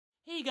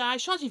Hey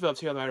guys, Sean T. Phillips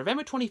here on the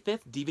November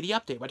 25th DVD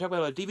update, where I talk about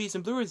all the DVDs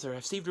and Blu-rays that I've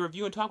received a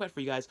review and talk about for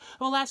you guys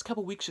over the last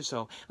couple weeks or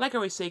so. Like I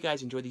always say,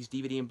 guys, enjoy these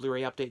DVD and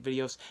Blu-ray update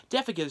videos.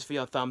 Definitely give this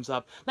video a thumbs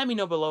up. Let me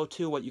know below,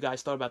 too, what you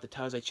guys thought about the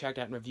titles I checked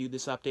out and reviewed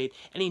this update.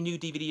 Any new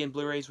DVD and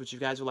Blu-rays which you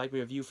guys would like me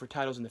to review for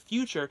titles in the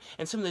future,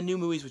 and some of the new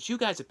movies which you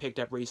guys have picked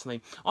up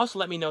recently. Also,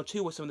 let me know,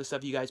 too, what some of the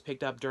stuff you guys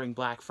picked up during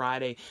Black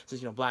Friday,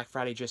 since, Black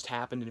Friday just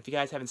happened. And if you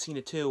guys haven't seen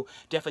it, too,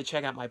 definitely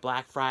check out my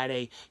Black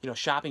Friday,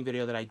 shopping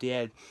video that I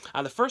did.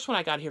 The first one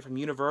I got here from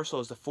Universal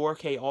is the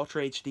 4K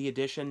Ultra HD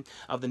edition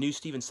of the new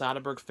Steven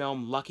Soderbergh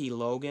film, Lucky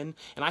Logan.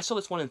 And I saw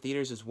this one in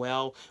theaters as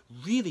well.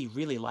 Really,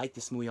 really like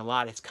this movie a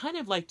lot. It's kind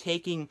of like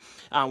taking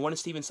one of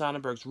Steven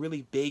Soderbergh's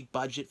really big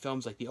budget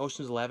films, like the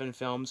Ocean's 11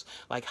 films,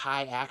 like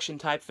high action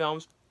type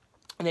films,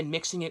 and then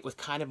mixing it with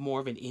kind of more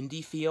of an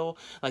indie feel,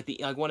 like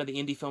one of the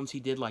indie films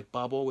he did, like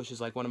Bubble, which is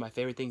like one of my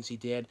favorite things he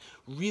did.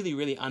 Really,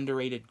 really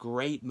underrated,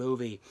 great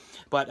movie.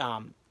 But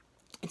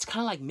it's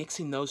kind of like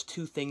mixing those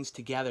two things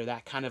together,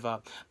 that kind of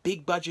a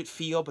big budget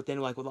feel, but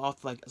then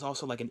it's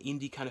also like an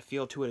indie kind of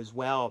feel to it as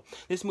well.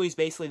 This movie's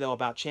basically, though,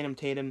 about Channing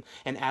Tatum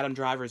and Adam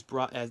Driver's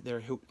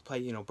who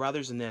play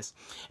brothers in this,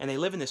 and they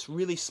live in this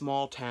really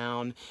small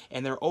town,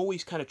 and they're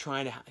always kind of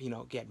trying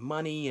to get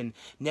money and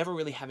never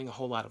really having a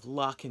whole lot of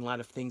luck, and a lot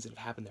of things that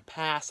have happened in the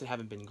past that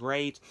haven't been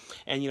great.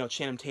 And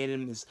Channing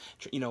Tatum is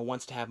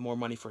wants to have more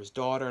money for his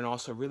daughter, and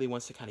also really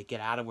wants to kind of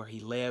get out of where he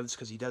lives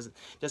because he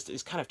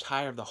is kind of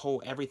tired of the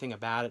whole everything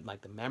about it,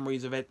 like the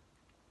memories of it.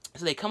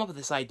 So they come up with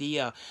this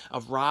idea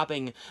of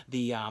robbing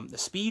the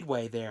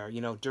speedway there,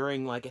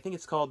 during, like, I think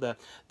it's called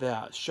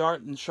the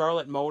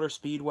Charlotte Motor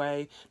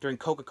Speedway during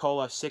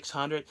Coca-Cola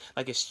 600,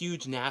 like a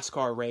huge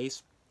NASCAR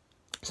race.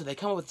 So they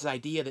come up with this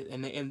idea that,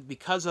 and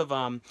because of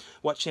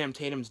what Channing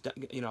Tatum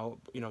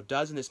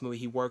does in this movie,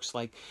 he works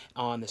like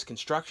on this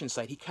construction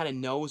site. He kind of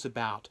knows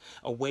about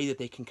a way that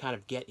they can kind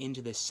of get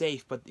into this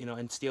safe, but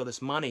and steal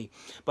this money.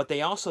 But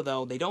they also,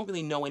 though, they don't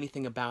really know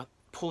anything about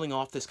pulling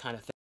off this kind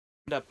of thing.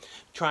 End up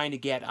trying to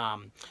get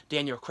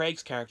Daniel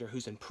Craig's character,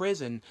 who's in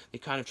prison. They're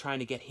kind of trying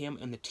to get him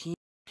and the team,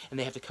 and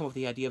they have to come up with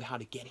the idea of how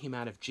to get him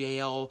out of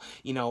jail,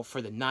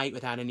 for the night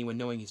without anyone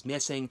knowing he's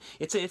missing.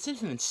 It's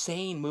just an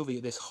insane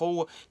movie, this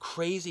whole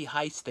crazy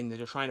heist thing that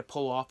they're trying to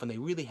pull off, and they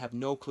really have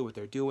no clue what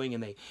they're doing,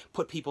 and they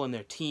put people in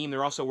their team.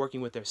 They're also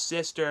working with their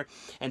sister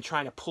and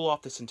trying to pull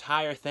off this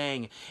entire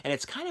thing. And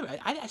it's kind of,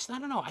 I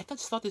don't know, I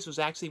just thought this was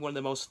actually one of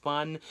the most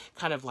fun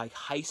kind of like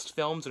heist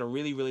films in a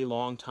really, really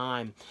long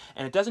time.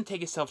 And it doesn't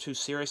take itself too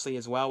seriously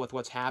as well with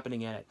what's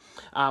happening in it.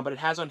 But it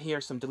has on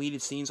here some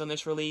deleted scenes on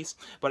this release.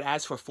 But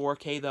as for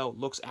 4K, though,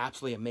 looks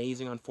absolutely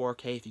amazing on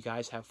 4K. If you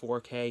guys have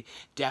 4K,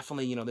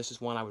 definitely, this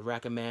is one I would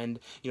recommend,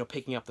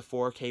 picking up the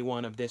 4K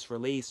one of this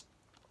release.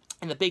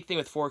 And the big thing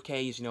with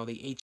 4K is,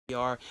 the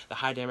HDR, the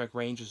high dynamic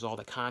ranges, all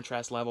the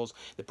contrast levels,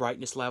 the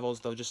brightness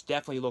levels, though, just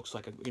definitely looks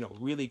like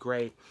really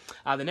great.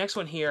 The next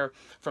one here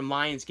from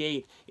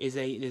Lionsgate is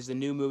the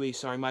new movie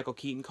starring Michael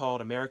Keaton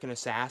called American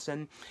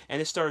Assassin,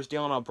 and this stars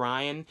Dylan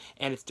O'Brien,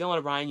 and it's Dylan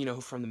O'Brien,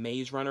 who from the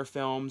Maze Runner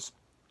films.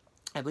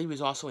 I believe he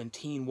was also in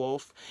Teen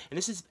Wolf. And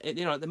this is,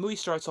 the movie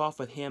starts off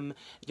with him,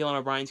 Dylan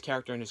O'Brien's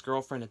character, and his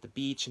girlfriend at the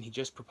beach, and he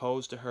just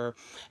proposed to her.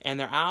 And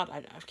they're out,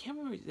 I can't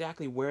remember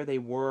exactly where they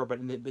were, but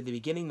in the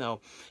beginning, though,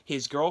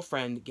 his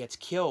girlfriend gets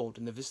killed.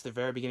 And this is the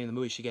very beginning of the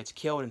movie. She gets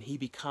killed, and he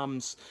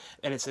becomes,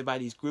 and it's by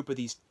these group of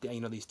these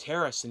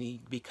terrorists, and he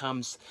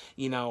becomes,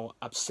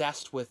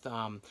 obsessed with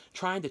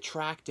trying to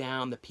track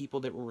down the people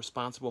that were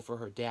responsible for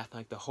her death,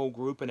 like the whole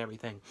group and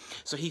everything.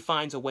 So he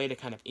finds a way to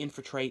kind of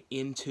infiltrate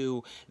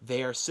into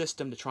their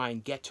system to try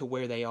and get to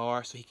where they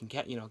are, so he can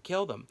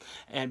kill them,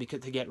 and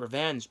to get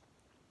revenge.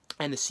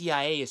 And the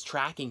CIA is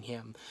tracking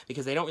him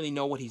because they don't really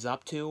know what he's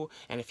up to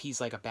and if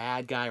he's like a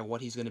bad guy or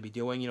what he's going to be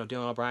doing,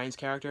 Dylan O'Brien's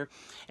character.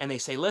 And they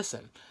say,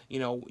 listen,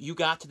 you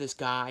got to this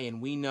guy,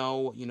 and we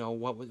know,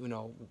 what,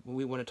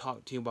 we want to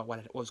talk to you about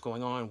what was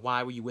going on.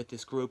 Why were you with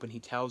this group? And he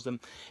tells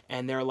them,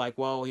 and they're like,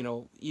 well,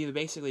 either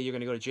basically you're going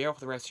to go to jail for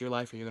the rest of your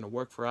life, or you're going to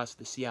work for us at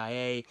the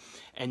CIA,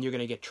 and you're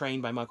going to get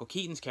trained by Michael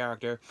Keaton's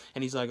character.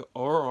 And he's like,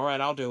 all right,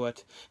 I'll do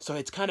it. So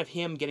it's kind of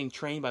him getting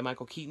trained by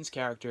Michael Keaton's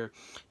character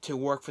to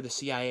work for the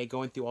CIA,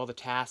 going through all the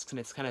tasks, and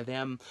it's kind of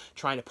them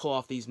trying to pull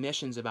off these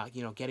missions about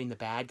getting the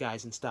bad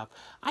guys and stuff.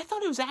 I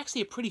thought it was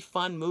actually a pretty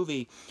fun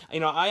movie.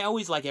 I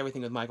always like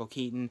everything with Michael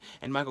Keaton,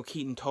 and Michael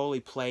Keaton totally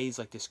plays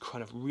like this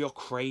kind of real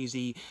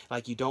crazy,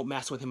 like you don't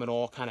mess with him at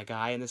all kind of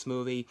guy in this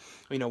movie,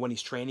 when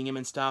he's training him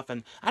and stuff.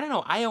 And I don't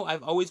know,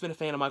 I've always been a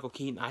fan of Michael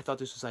Keaton. I thought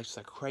this was like just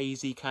a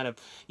crazy kind of,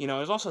 it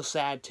was also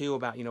sad too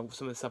about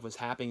some of the stuff was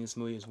happening in this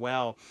movie as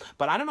well.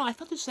 But I don't know, I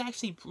thought this was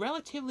actually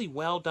relatively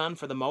well done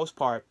for the most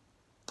part.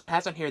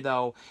 Has on here,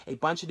 though, a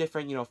bunch of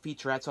different,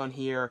 featurettes on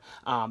here.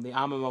 The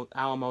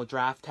Alamo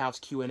Draft House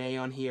Q&A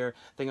on here.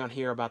 Thing on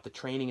here about the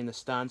training and the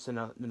stunts and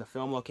the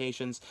film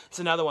locations. It's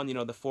another one, the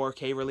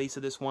 4K release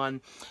of this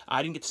one.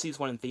 I didn't get to see this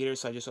one in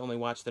theaters, so I just only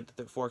watched the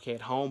 4K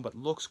at home, but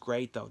looks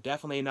great, though.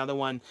 Definitely another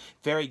one.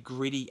 Very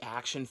gritty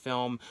action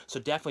film, so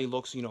definitely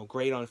looks,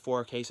 great on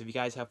 4K. So if you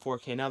guys have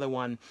 4K, another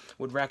one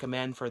would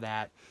recommend for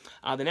that.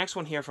 The next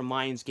one here from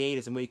Lionsgate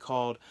is a movie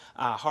called,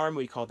 horror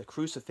movie called The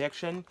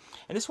Crucifixion.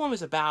 And this one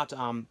was about,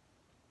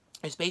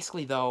 it's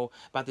basically, though,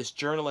 about this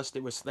journalist.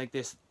 It was like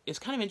this, it's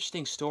kind of an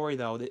interesting story,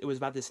 though. It was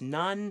about this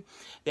nun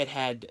that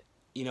had,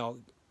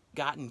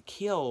 gotten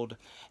killed,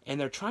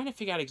 and they're trying to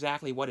figure out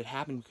exactly what had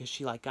happened because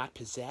she, like, got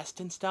possessed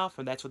and stuff,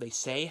 and that's what they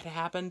say had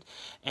happened.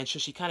 And so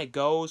she kind of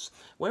goes,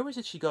 where was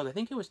it she goes? I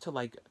think it was to,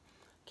 like,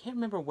 can't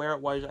remember where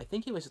it was. I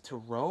think it was to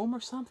Rome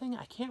or something.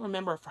 I can't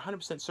remember for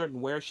 100%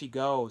 certain where she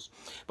goes,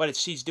 but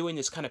she's doing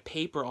this kind of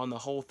paper on the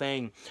whole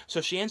thing.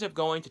 So she ends up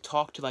going to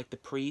talk to, like, the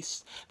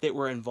priests that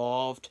were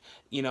involved,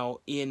 in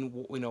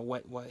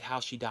how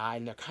she died,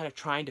 and they're kind of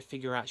trying to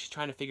figure out. She's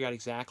trying to figure out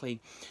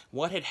exactly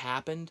what had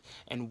happened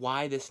and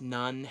why this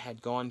nun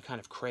had gone kind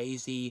of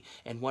crazy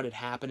and what had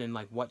happened and,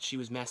 like, what she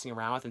was messing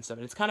around with and stuff.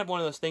 And it's kind of one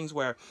of those things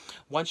where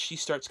once she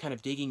starts kind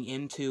of digging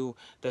into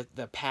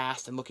the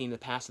past and looking at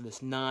the past of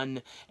this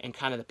nun and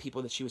kind of the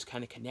people that she was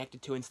kind of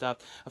connected to and stuff,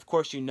 of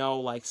course,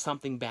 like,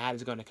 something bad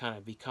is going to kind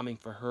of be coming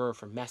for her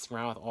for messing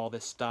around with all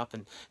this stuff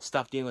and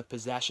stuff dealing with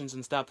possessions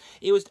and stuff.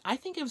 I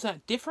think it was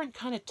a different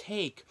kind of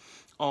take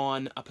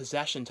on a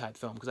possession type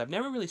film, because I've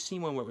never really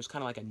seen one where it was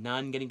kind of like a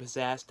nun getting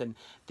possessed and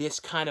this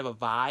kind of a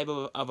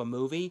vibe of a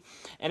movie.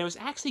 And it was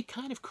actually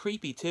kind of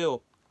creepy,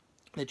 too.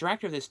 The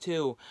director of this,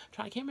 too,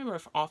 I can't remember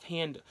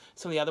offhand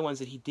some of the other ones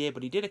that he did,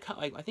 but he did a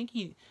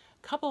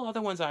couple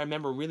other ones I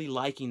remember really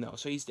liking, though.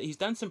 So he's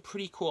done some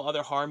pretty cool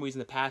other horror movies in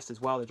the past as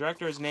well. The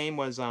director's name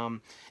was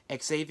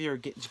Xavier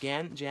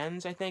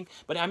Gens, I think.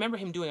 But I remember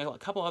him doing a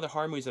couple other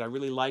horror movies that I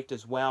really liked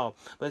as well.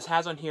 But this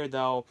has on here,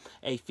 though,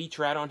 a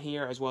featurette on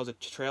here as well as a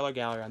trailer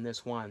gallery on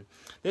this one.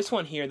 This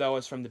one here, though,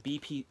 is from the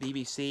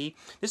BBC.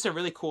 This is a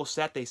really cool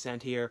set they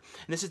sent here.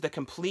 And this is the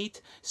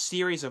complete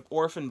series of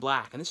Orphan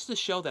Black. And this is a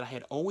show that I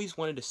had always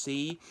wanted to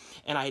see.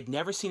 And I had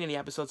never seen any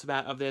episodes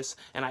of this.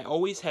 And I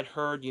always had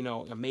heard,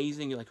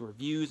 amazing, like,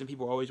 reviews, and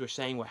people always were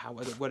saying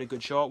what a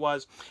good show it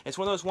was. And it's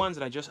one of those ones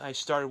that I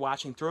started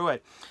watching through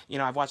it.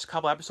 I've watched a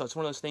couple episodes. It's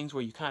one of those things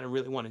where you kind of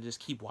really want to just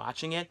keep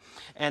watching it.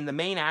 And the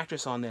main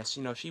actress on this,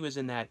 she was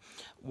in that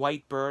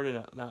White Bird,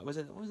 and what was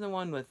the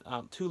one with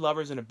Two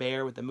Lovers and a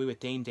Bear, with the movie with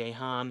Dane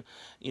DeHaan,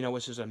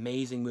 which was an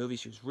amazing movie.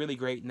 She was really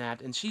great in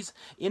that. And she's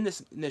in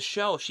this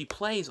show. She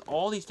plays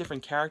all these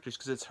different characters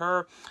because it's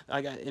her,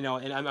 and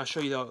I'll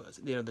show you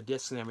the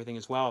discs and everything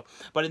as well.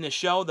 But in the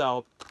show,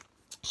 though,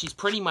 she's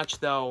pretty much,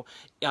 though,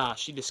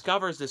 she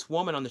discovers this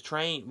woman on the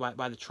train,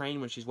 by the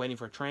train when she's waiting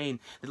for a train,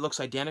 that looks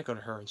identical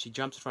to her, and she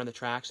jumps in front of the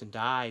tracks and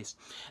dies.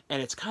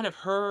 And it's kind of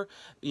her,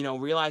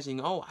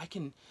 realizing, oh, I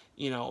can,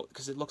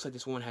 because it looks like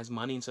this woman has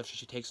money and stuff, so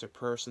she takes her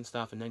purse and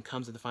stuff, and then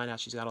comes to find out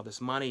she's got all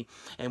this money,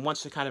 and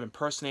wants to kind of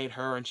impersonate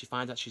her, and she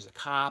finds out she's a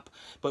cop.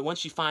 But once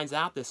she finds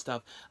out this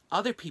stuff,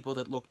 other people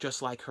that look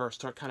just like her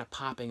start kind of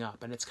popping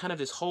up, and it's kind of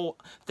this whole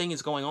thing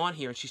is going on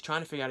here, and she's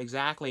trying to figure out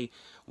exactly,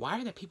 why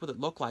are there people that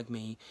look like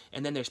me,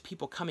 and then there's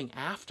people coming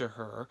after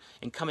her,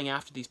 and coming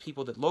after these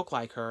people that look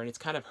like her, and it's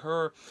kind of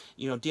her,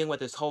 dealing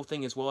with this whole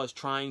thing as well as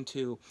trying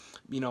to,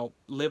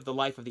 live the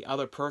life of the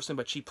other person.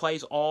 But she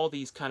plays all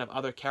these kind of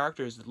other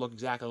characters that look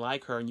exactly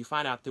like her, and you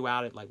find out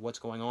throughout it, like, what's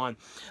going on.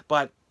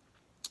 But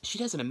she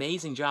does an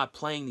amazing job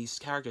playing these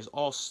characters,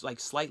 all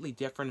like slightly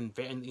different,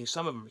 and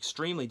some of them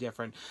extremely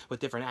different, with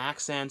different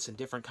accents and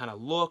different kind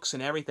of looks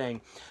and everything.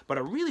 But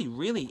a really,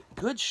 really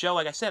good show.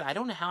 Like I said, I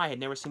don't know how I had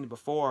never seen it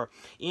before.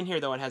 In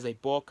here, though, it has a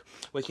book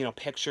with,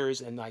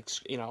 pictures and, like,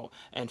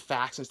 and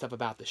facts and stuff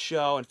about the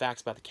show, and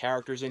facts about the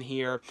characters in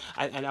here.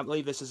 And I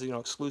believe this is,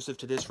 exclusive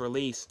to this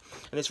release.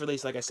 And this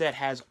release, like I said,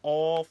 has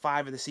all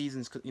 5 of the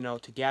seasons,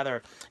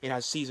 together. It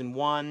has season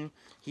 1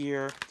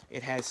 here.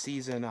 It has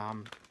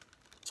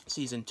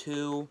season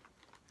 2,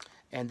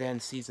 and then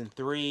season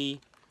 3,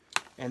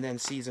 and then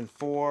season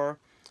 4,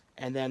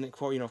 and then,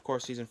 of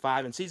course, season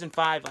 5. And season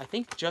 5, I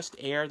think, just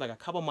aired like a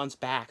couple months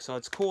back. So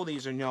it's cool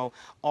these are,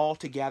 all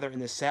together in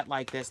this set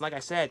like this. Like I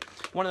said,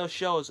 one of those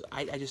shows,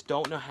 I just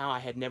don't know how I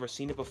had never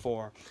seen it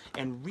before,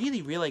 and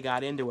really, really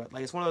got into it.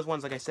 Like, it's one of those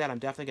ones, like I said, I'm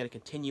definitely going to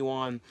continue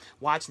on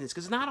watching this,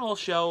 because not all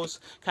shows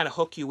kind of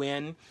hook you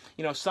in.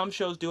 Some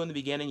shows do in the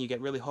beginning, you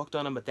get really hooked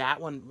on them, but that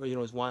one,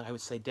 is one I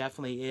would say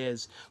definitely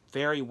is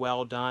very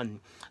well done.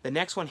 The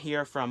next one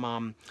here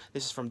from,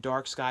 this is from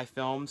Dark Sky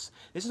Films.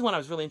 This is one I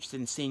was really interested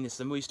in seeing. This is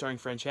a movie starring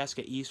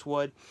Frencesca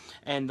Eastwood,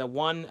 and the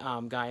one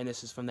guy in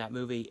this is from that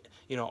movie,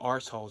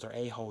 Arseholes or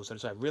A-Holes,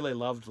 that I really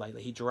loved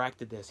lately. He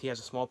directed this. He has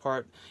a small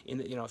part in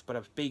the, but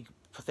a big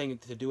thing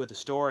to do with the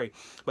story.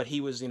 But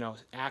he was,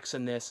 acts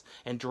in this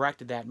and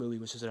directed that movie,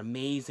 which is an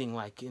amazing,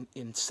 like,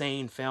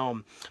 insane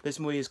film. This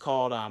movie is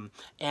called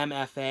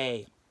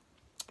M.F.A.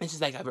 this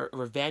is like a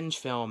revenge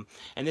film,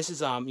 and this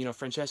is you know,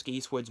 Frencesca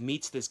Eastwood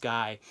meets this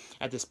guy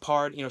at this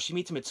party. You know, she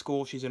meets him at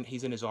school. He's in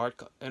his her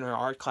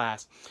art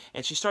class,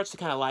 and she starts to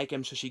kind of like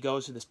him. So she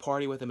goes to this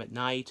party with him at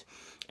night,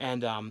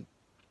 and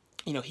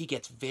you know, he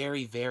gets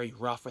very, very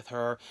rough with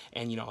her,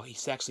 and, you know, he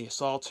sexually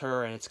assaults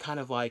her, and it's kind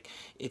of like,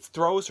 it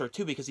throws her,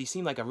 too, because he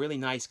seemed like a really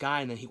nice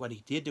guy, and then what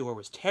he did to her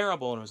was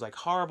terrible, and it was, like,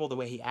 horrible the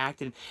way he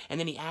acted, and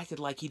then he acted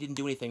like he didn't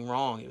do anything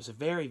wrong. It was a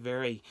very,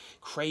 very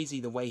crazy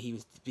the way he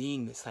was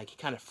being this, like, he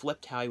kind of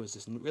flipped how he was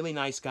this really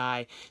nice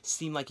guy,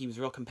 seemed like he was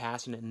real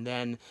compassionate, and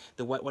then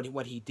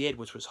what he did,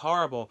 which was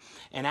horrible.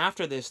 And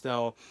after this,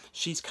 though,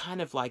 she's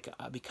kind of, like,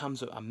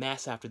 becomes a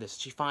mess after this.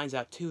 She finds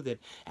out, too, that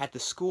at the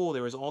school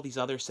there was all these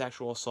other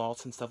sexual assaults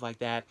and stuff like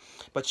that,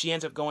 but she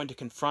ends up going to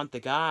confront the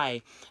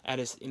guy at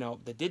his, you know,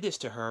 that did this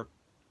to her.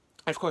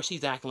 And of course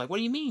he's acting like, what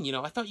do you mean, you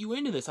know, I thought you were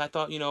into this, I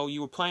thought, you know,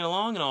 you were playing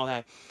along and all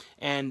that.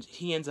 And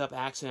he ends up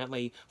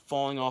accidentally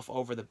falling off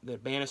over the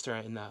banister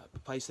in the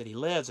place that he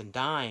lives and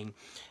dying,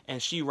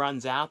 and she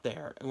runs out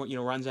there, you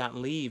know, runs out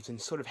and leaves, and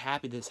sort of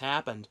happy this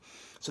happened.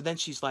 So then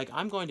she's like,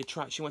 I'm going to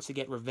try, she wants to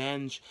get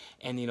revenge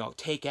and, you know,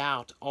 take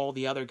out all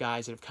the other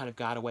guys that have kind of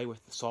got away with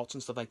assaults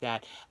and stuff like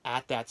that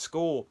at that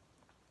school.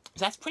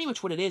 So that's pretty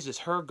much what it is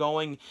her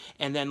going,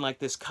 and then like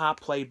this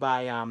cop played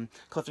by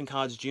Clifton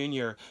Collins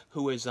Jr.,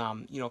 who is,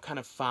 you know, kind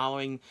of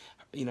following,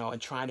 you know,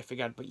 and trying to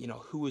figure out, but, you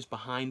know, who is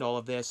behind all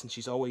of this, and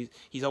he's always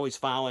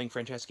following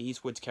Frencesca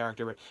Eastwood's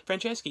character. But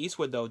Frencesca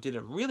Eastwood, though, did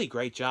a really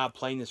great job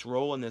playing this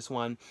role in this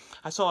one.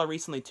 I saw her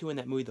recently, too, in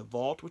that movie The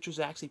Vault, which was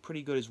actually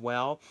pretty good as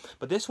well.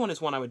 But this one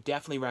is one I would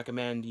definitely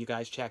recommend you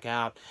guys check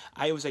out.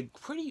 It was a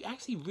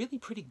actually really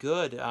pretty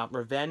good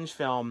revenge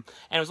film,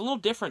 and it was a little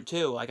different,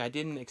 too. Like, I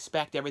didn't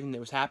expect everything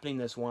that was happening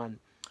in this one.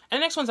 And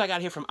the next ones I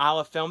got here from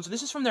Olive Films.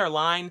 This is from their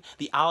line,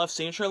 the Olive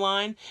Signature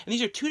line. And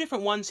these are two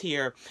different ones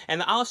here.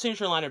 And the Olive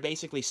Signature line are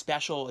basically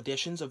special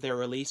editions of their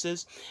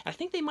releases. And I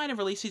think they might have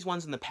released these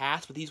ones in the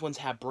past, but these ones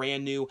have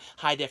brand new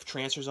high-def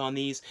transfers on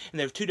these. And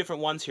there are two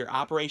different ones here,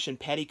 Operation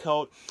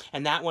Petticoat.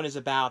 And that one is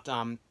about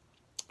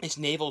this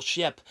naval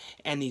ship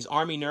and these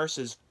army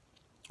nurses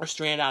are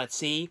stranded out at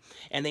sea,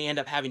 and they end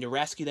up having to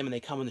rescue them, and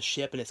they come on the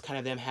ship, and it's kind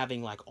of them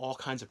having like all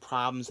kinds of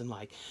problems and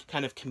like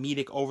kind of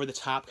comedic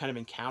over-the-top kind of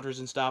encounters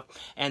and stuff.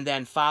 And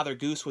then Father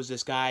Goose was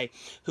this guy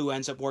who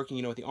ends up working,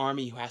 you know, with the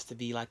army, who has to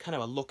be like kind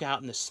of a lookout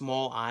in this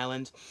small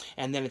island.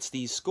 And then it's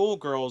these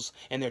schoolgirls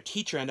and their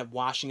teacher end up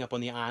washing up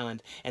on the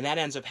island, and that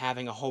ends up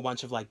having a whole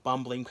bunch of like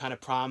bumbling kind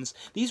of problems.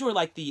 These were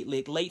like the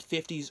late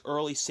 50s,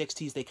 early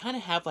 60s. They kind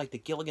of have like the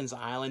Gilligan's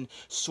Island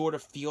sort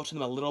of feel to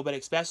them a little bit,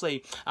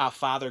 especially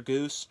Father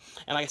Goose.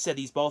 And like I said,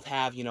 these both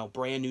have, you know,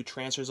 brand new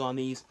transfers on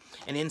these,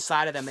 and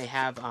inside of them they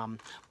have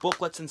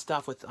booklets and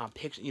stuff with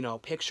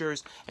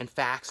pictures and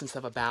facts and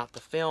stuff about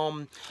the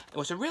film. It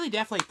was a really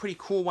definitely pretty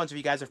cool ones if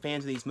you guys are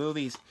fans of these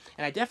movies.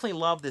 And I definitely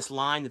love this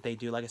line that they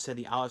do, like I said,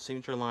 the Olive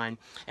Signature line.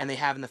 And they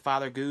have in the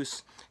Father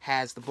Goose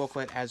has the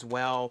booklet as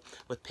well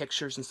with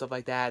pictures and stuff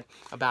like that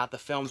about the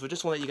films. But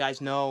just want to let you guys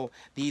know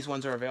these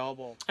ones are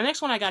available. The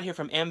next one I got here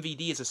from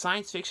MVD is a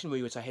science fiction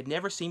movie which I had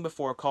never seen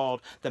before,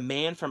 called The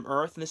Man from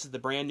Earth, and this is the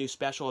brand new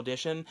special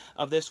edition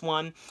of this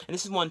one. And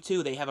this is one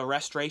too, they have a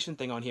restoration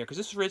thing on here, because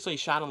this was originally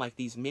shot on like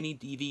these mini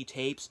DV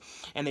tapes,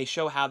 and they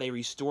show how they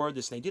restored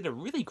this, and they did a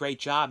really great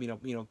job, you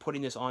know,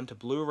 putting this onto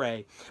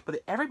Blu-ray.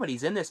 But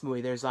everybody's in this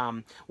movie. There's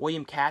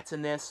William Katz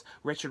in this,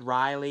 Richard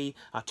Riley,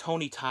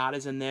 Tony Todd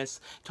is in this.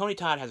 Tony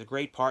Todd has a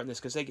great part in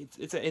this, because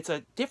it's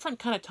a different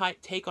kind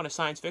of take on a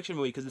science fiction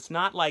movie, because it's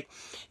not like,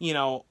 you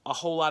know, a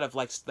whole lot of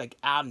like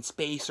out in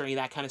space or any of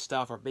that kind of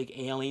stuff, or big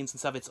aliens and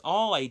stuff. It's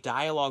all a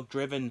dialogue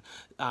driven,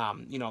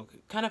 you know,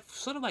 kind of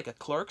sort of like a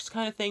Clerks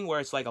kind of thing, where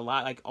it's like a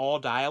lot, like all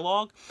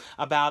dialogue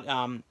about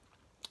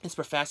this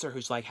professor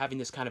who's like having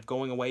this kind of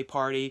going away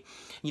party.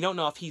 You don't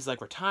know if he's like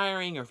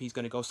retiring or if he's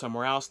going to go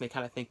somewhere else, and they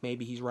kind of think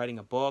maybe he's writing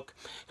a book,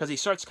 because he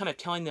starts kind of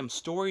telling them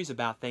stories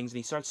about things, and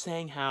he starts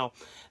saying how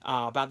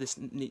about this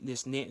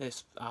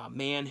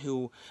man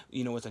who,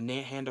 you know, was a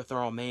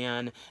Neanderthal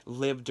man,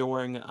 lived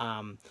during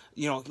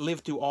you know,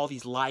 lived through all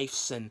these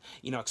lives, and,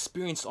 you know,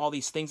 experienced all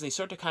these things, and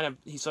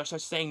he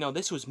starts saying, no,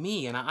 this was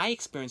me, and I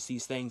experienced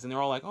these things. And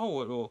they're all like,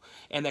 oh,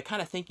 and they're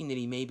kind of thinking that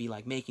he may be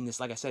like making this,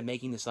 like I said,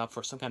 making this up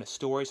for some kind of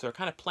story. So they're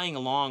kind of playing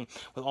along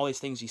with all these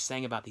things he's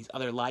saying about these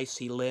other lives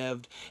he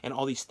lived, and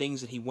all these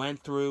things that he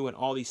went through, and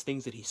all these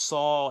things that he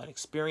saw and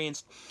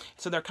experienced.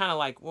 So they're kind of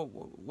like, well,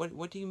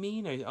 what do you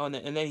mean? And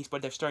then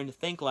but they're starting to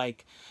think,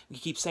 like, he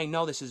keeps saying,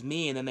 no, this is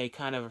me. And then they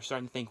kind of are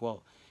starting to think,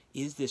 well,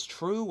 is this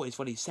true? Is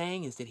what he's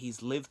saying is that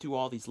he's lived through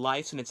all these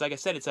lives? And it's, like I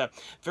said, it's a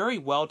very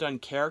well done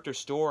character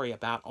story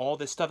about all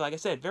this stuff. Like I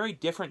said, very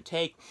different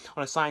take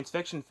on a science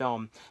fiction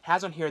film. It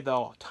has on here,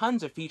 though,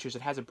 tons of features.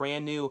 It has a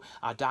brand new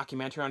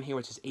documentary on here,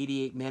 which is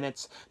 88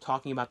 minutes,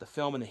 talking about the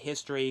film and the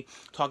history,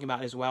 talking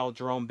about as well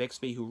Jerome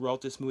Bixby, who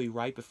wrote this movie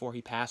right before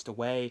he passed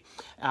away.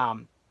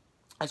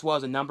 as well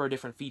as a number of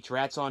different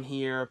featurettes on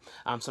here,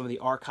 some of the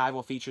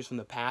archival features from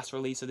the past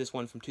release of this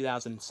one from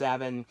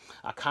 2007,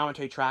 a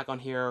commentary track on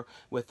here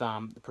with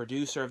the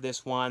producer of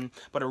this one,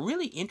 but a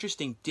really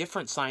interesting,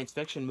 different science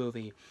fiction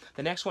movie.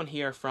 The next one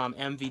here from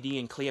MVD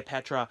and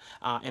Cleopatra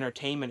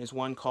Entertainment is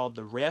one called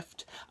The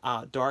Rift,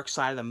 Dark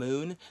Side of the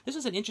Moon. This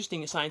is an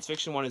interesting science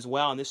fiction one as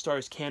well, and this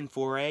stars Ken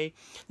Foree.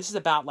 This is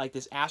about like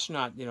this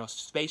astronaut,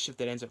 spaceship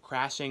that ends up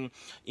crashing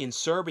in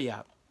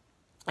Serbia.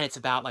 And it's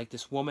about like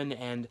this woman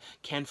and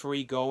Ken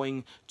Foree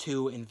going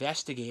to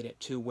investigate it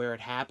to where it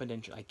happened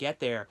and get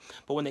there.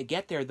 But when they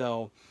get there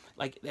though,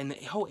 like, and the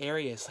whole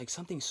area is like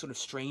something sort of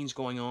strange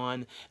going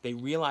on. They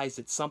realize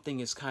that something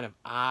is kind of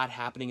odd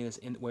happening in this,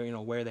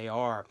 where they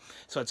are.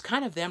 So it's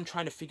kind of them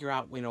trying to figure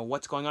out,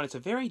 what's going on. It's a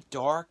very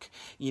dark,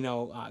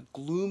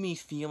 gloomy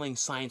feeling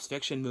science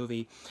fiction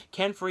movie.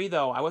 Ken Foree,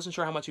 though, I wasn't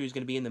sure how much he was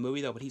going to be in the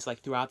movie, though, but he's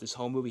like throughout this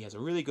whole movie, has a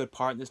really good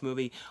part in this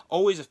movie.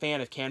 Always a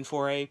fan of Ken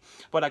Foree,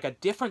 but like a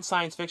different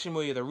science fiction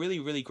movie with a really,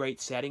 really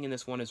great setting in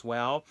this one as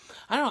well.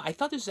 I don't know, I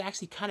thought this was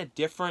actually kind of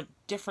different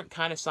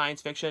kind of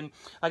science fiction.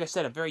 Like I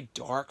said, a very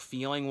dark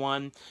feeling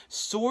one,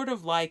 sort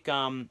of like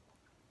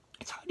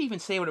it's hard to even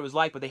say what it was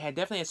like, but they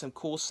definitely had some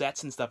cool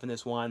sets and stuff in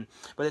this one.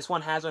 But this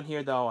one has on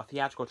here though a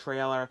theatrical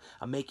trailer,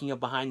 a making of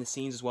behind the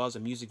scenes, as well as a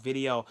music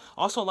video.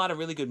 Also a lot of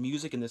really good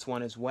music in this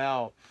one as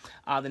well.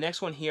 The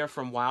next one here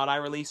from Wild Eye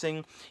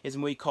Releasing is a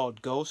movie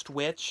called Ghost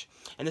Witch,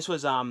 and this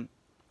was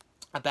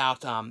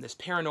about this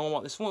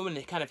paranormal, this woman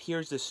that kind of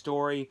hears this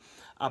story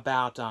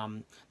about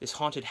this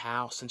haunted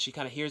house, and she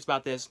kind of hears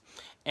about this,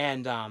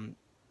 and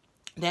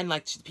then,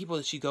 like, the people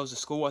that she goes to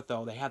school with,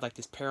 though, they have, like,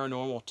 this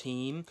paranormal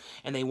team,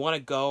 and they want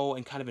to go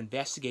and kind of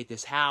investigate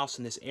this house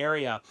in this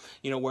area,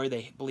 where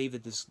they believe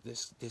that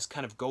this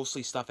kind of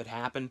ghostly stuff had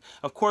happened.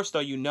 Of course,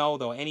 though,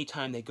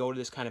 anytime they go to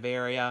this kind of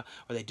area,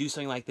 or they do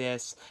something like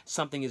this,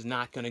 something is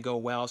not going to go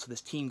well, so this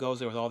team goes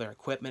there with all their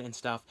equipment and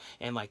stuff,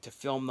 and, like, to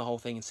film the whole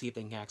thing and see if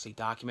they can actually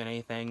document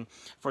anything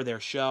for their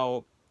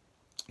show.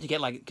 To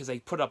get, like, because they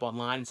put it up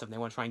online and stuff, and they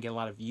want to try and get a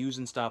lot of views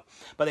and stuff.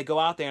 But they go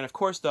out there, and of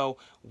course, though,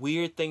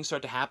 weird things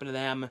start to happen to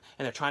them,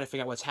 and they're trying to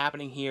figure out what's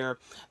happening here.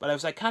 But it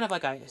was like kind of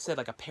like I said,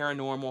 like a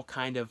paranormal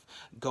kind of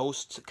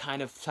ghost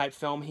kind of type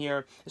film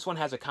here. This one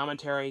has a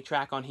commentary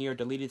track on here,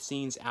 deleted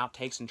scenes,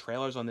 outtakes, and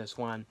trailers on this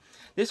one.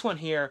 This one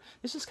here,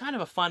 this is kind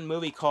of a fun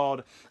movie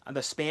called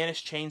The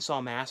Spanish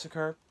Chainsaw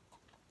Massacre.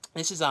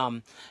 This is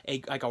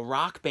like a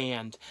rock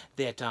band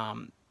that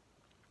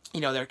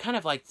they're kind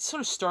of like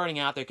sort of starting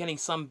out. They're getting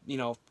some,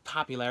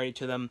 popularity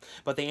to them,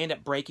 but they end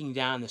up breaking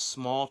down this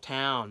small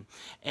town.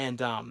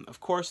 And of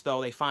course,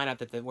 though, they find out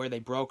that where they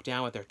broke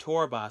down with their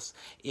tour bus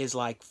is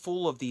like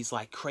full of these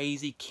like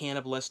crazy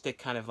cannibalistic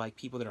kind of like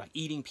people that are like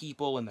eating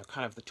people, and they're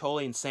kind of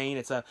totally insane.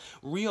 It's a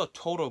real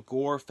total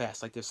gore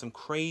fest. Like there's some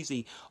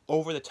crazy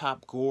over the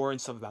top gore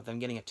and stuff about them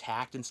getting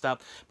attacked and stuff.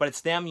 But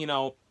it's them,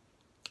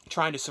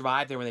 trying to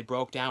survive there when they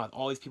broke down, with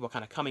all these people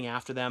kind of coming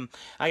after them.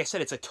 Like I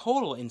said, it's a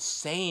total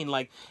insane,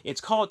 like, it's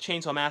called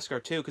Chainsaw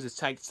Massacre too, because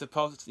it's like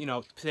supposed,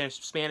 Spanish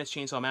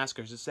Chainsaw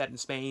Massacre is set in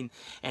Spain,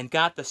 and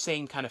got the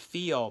same kind of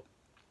feel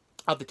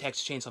of the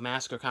Texas Chainsaw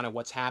Massacre, kind of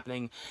what's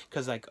happening,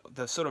 because like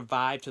the sort of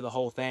vibe to the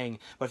whole thing.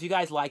 But if you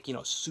guys like,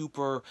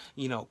 super,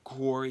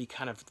 gory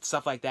kind of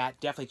stuff like that,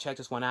 definitely check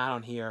this one out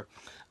on here.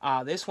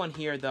 This one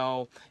here,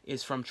 though,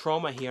 is from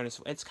Troma here, and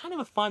it's kind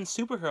of a fun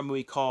superhero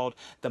movie called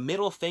The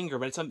Middle Finger,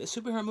 but it's a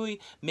superhero movie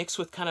mixed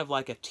with kind of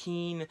like a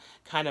teen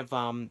kind of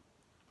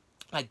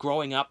like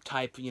growing up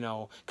type,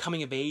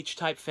 coming of age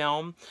type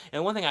film.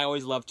 And one thing I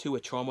always love too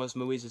with Troma's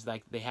movies is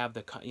like they have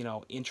the,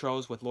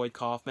 intros with Lloyd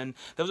Kaufman.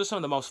 Those are some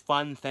of the most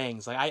fun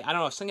things. Like I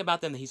don't know, something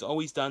about them that he's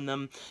always done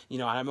them.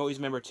 I always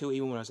remember too,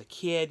 even when I was a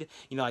kid,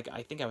 like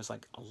I think I was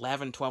like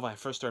 11, 12 when I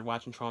first started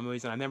watching Troma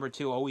movies, and I remember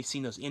too always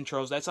seeing those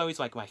intros. That's always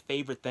like my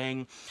favorite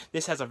thing.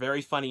 This has a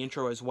very funny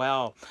intro as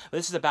well. But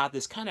this is about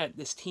this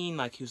teen,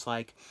 like, who's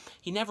like,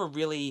 he never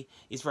really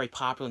is very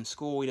popular in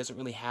school. He doesn't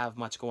really have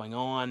much going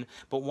on.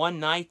 But one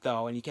night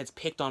though, and he gets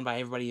picked on by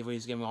everybody,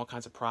 everybody's giving him all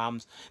kinds of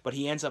problems, but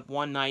he ends up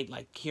one night,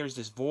 like, hears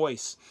this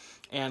voice,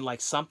 and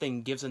like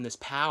something gives him this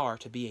power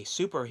to be a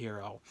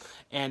superhero,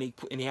 and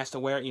he has to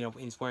wear,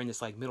 he's wearing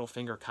this like middle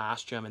finger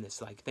costume and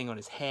this like thing on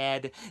his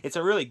head. It's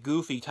a really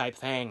goofy type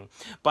thing,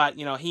 but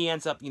he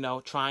ends up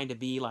trying to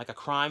be like a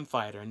crime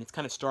fighter, and it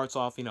kind of starts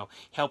off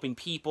helping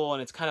people,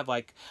 and it's kind of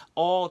like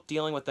all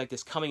dealing with like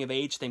this coming of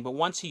age thing. But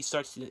once he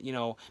starts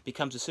to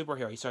becomes a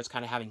superhero, he starts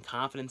kind of having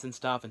confidence and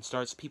stuff, and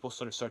people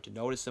sort of start to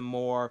notice him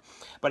more.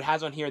 But it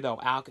has on here though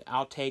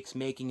outtakes,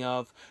 making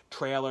of,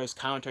 trailers,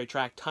 commentary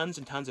track, tons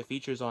and tons of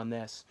features on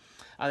this.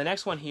 The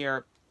next one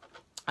here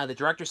The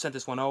director sent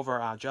this one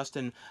over,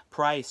 Justin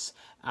Price.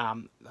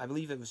 I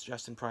believe it was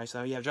Justin Price.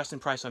 Yeah, Justin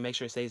Price, so I'll make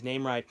sure I say his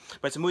name right.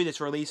 But it's a movie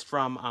that's released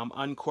from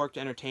Uncorked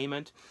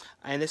Entertainment.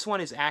 And this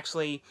one is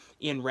actually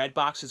in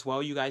Redbox as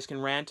well, you guys can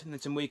rent. And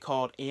it's a movie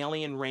called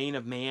Alien Reign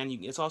of Man.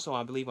 It's also,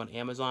 I believe, on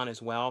Amazon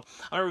as well.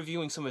 I'm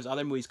reviewing some of his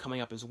other movies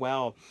coming up as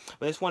well.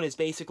 But this one is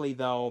basically,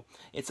 though,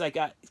 it's like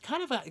got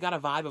a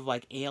vibe of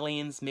like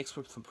Aliens mixed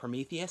with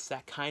Prometheus,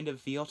 that kind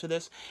of feel to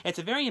this. And it's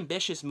a very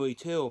ambitious movie,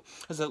 too.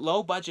 It's a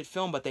low-budget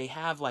film, but they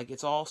have like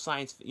it's all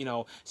science, you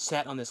know,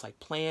 set on this like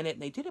planet,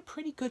 and they did a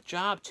pretty good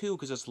job too,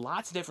 because there's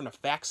lots of different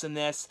effects in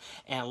this,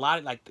 and a lot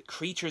of like the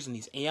creatures and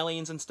these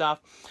aliens and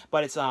stuff.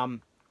 But it's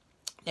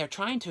they're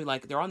trying to,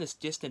 like, they're on this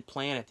distant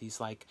planet,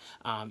 these, like,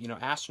 you know,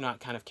 astronaut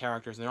kind of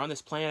characters, and they're on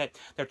this planet.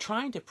 They're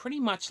trying to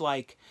pretty much,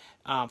 like,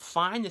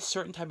 find a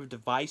certain type of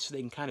device so they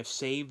can kind of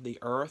save the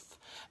Earth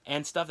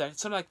and stuff. That's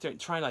sort of like they're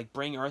trying to, like,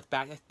 bring Earth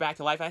back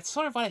to life. That's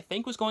sort of what I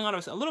think was going on. I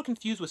was a little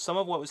confused with some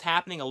of what was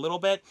happening a little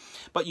bit,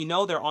 but you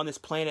know they're on this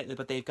planet,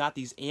 but they've got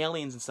these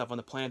aliens and stuff on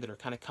the planet that are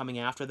kind of coming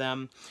after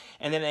them.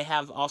 And then they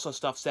have also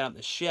stuff set on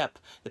the ship,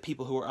 the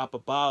people who are up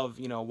above,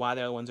 you know, why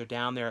the other ones are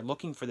down there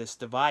looking for this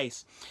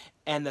device.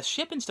 And the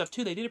ship and stuff,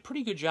 too, they did a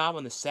pretty good job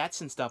on the sets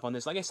and stuff on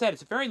this. Like I said,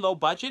 it's a very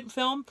low-budget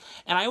film,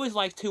 and I always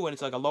like, too, when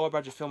it's like a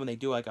lower-budget film and they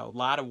do like a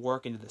lot of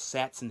work into the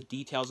sets and the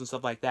details and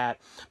stuff like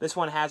that. This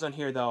one has on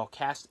here, though,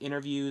 cast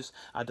interviews,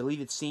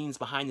 deleted scenes,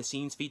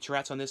 behind-the-scenes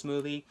featurettes on this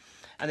movie.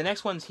 And the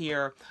next ones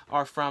here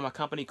are from a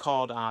company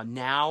called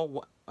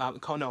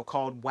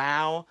called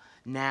Wow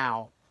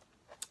Now.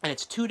 And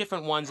it's two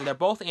different ones, and they're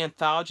both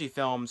anthology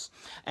films.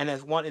 And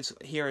there's one is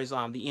here is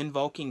The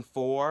Invoking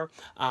 4,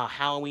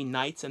 Halloween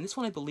Nights. And this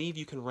one I believe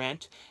you can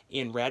rent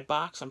in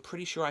Redbox. I'm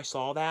pretty sure I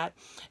saw that.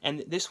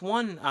 And this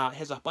one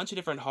has a bunch of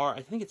different horror.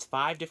 I think it's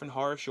 5 different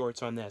horror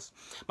shorts on this.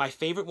 My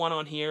favorite one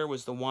on here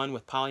was the one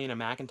with Pollyanna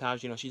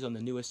McIntosh. You know, she's on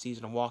the newest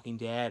season of Walking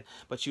Dead,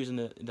 but she was in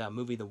the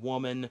movie The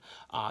Woman.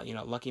 You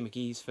know, Lucky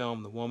McGee's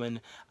film The Woman.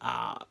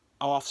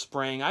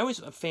 Offspring. I was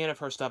a fan of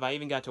her stuff. I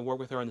even got to work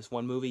with her in this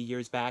one movie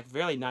years back.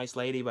 Very nice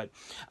lady, but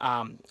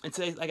it's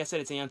like I said,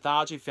 it's an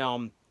anthology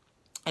film.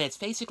 And it's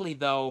basically,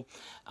 though,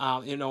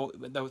 you know,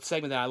 the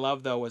segment that I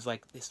love, though, was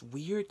like this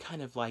weird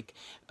kind of like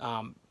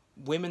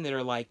women that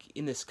are like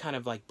in this kind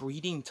of like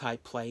breeding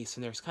type place,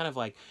 and there's kind of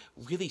like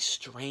really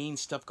strange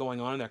stuff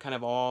going on, and they're kind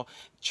of all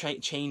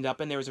chained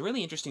up. And there was a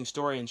really interesting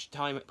story, and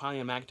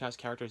Pollyanna McIntosh's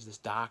character is this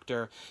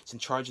doctor. It's in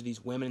charge of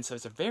these women, and so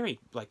it's a very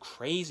like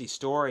crazy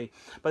story.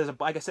 But there's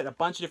like I said, a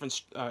bunch of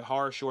different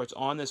horror shorts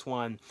on this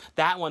one.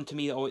 That one to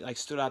me always like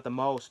stood out the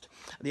most.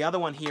 The other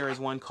one here is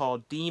one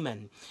called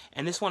Demon,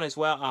 and this one as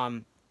well.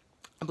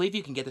 I believe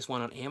you can get this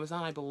one on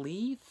Amazon, I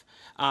believe.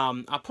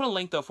 I'll put a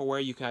link, though, for where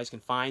you guys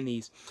can find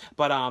these.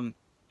 But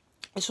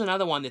this is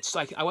another one that's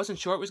like, I wasn't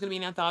sure it was going to be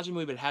an anthology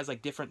movie, but it has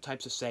like different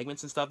types of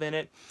segments and stuff in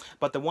it.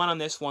 But the one on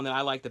this one that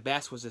I liked the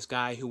best was this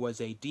guy who was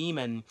a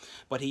demon,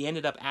 but he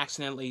ended up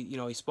accidentally, you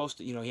know,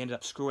 he ended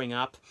up screwing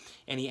up,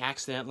 and he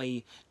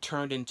accidentally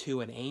turned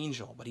into an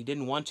angel. But he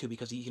didn't want to,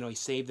 because he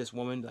saved this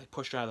woman, like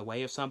pushed her out of the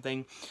way of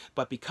something.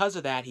 But because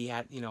of that, he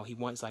had, he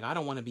wants like, I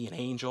don't want to be an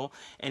angel,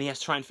 and he has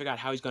to try and figure out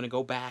how he's going to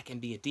go back and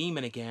be a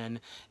demon again,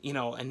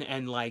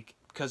 and like,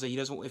 because he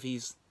doesn't,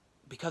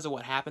 because of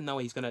what happened, though,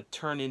 he's going to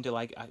turn into,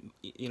 like, a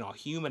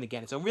human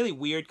again. It's a really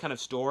weird kind of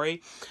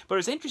story, but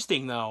it's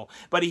interesting, though.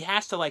 But he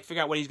has to, like,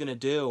 figure out what he's going to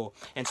do.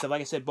 And so, like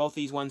I said, both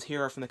these ones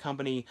here are from the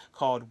company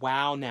called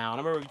Wow Now.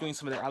 And I remember doing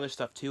some of their other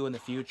stuff, too, in the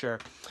future.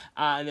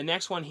 And the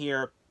next one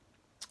here,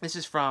 this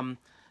is from...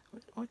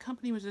 What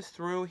company was this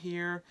through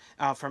here?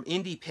 From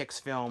Indie Pix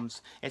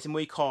Films. It's a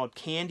movie called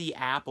Candy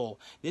Apple.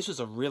 This was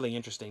a really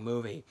interesting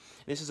movie.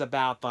 This is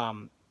about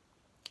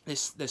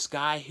this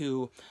guy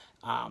who...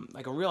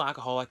 like a real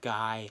alcoholic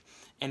guy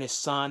and his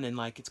son, and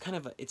like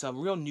it's a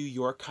real New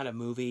York kind of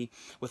movie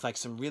with like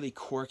some really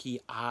quirky,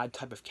 odd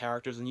type of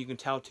characters, and you can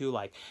tell too,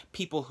 like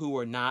people who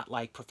are not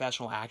like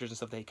professional actors and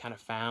stuff they kind of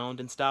found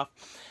and stuff.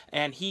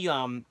 And he's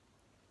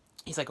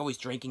like always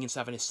drinking and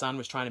stuff, and his son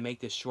was trying to make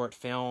this short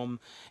film,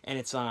 and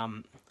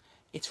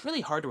it's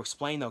really hard to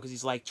explain, though, because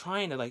he's, like,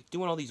 trying to, like,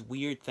 doing all these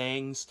weird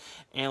things,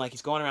 and, like,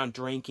 he's going around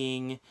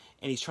drinking,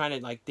 and he's trying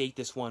to, like, date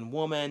this one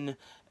woman,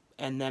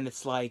 and then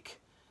it's, like,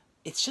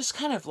 it's just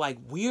kind of, like,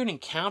 weird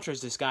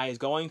encounters this guy is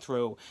going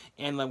through,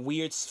 and, like,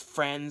 weird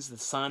friends the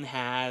son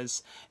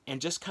has, and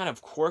just kind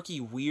of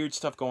quirky, weird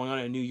stuff going on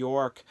in New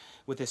York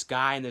with this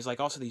guy, and there's, like,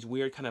 also these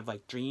weird kind of,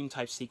 like,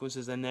 dream-type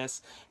sequences in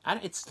this.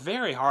 It's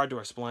very hard to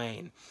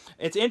explain.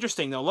 It's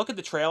interesting, though. Look at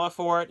the trailer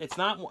for it. It's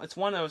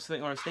one I was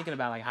thinking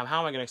about, like,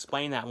 how am I going to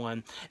explain that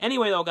one?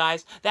 Anyway, though,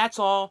 guys, that's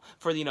all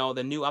for, the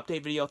new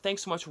update video.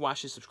 Thanks so much for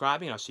watching and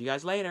subscribing. I'll see you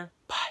guys later.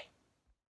 Bye.